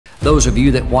Those of you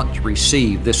that want to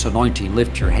receive this anointing,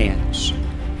 lift your hands.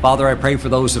 Father, I pray for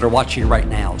those that are watching right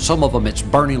now. Some of them, it's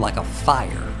burning like a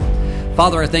fire.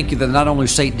 Father, I thank you that not only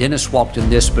St. Denis walked in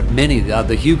this, but many,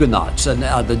 the Huguenots and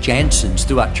the Jansens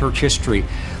throughout church history,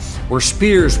 where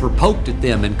spears were poked at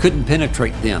them and couldn't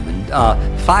penetrate them,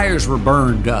 and fires were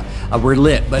burned, were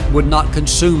lit, but would not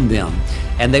consume them.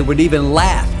 And they would even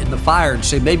laugh in the fire and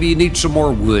say, maybe you need some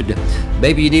more wood,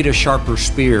 maybe you need a sharper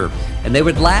spear. And they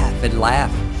would laugh and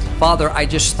laugh. Father, I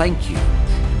just thank you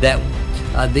that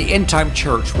the end-time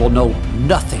church will know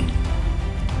nothing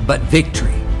but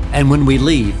victory. And when we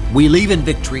leave in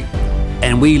victory,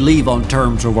 and we leave on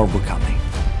terms of overcoming.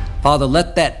 Father,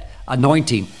 let that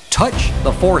anointing touch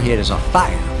the forehead as a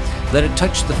fire. Let it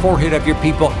touch the forehead of your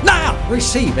people. Now,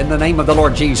 receive in the name of the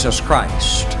Lord Jesus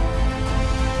Christ.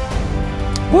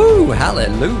 Woo,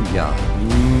 hallelujah.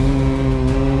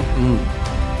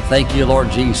 Thank you,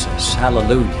 Lord Jesus.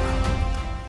 Hallelujah.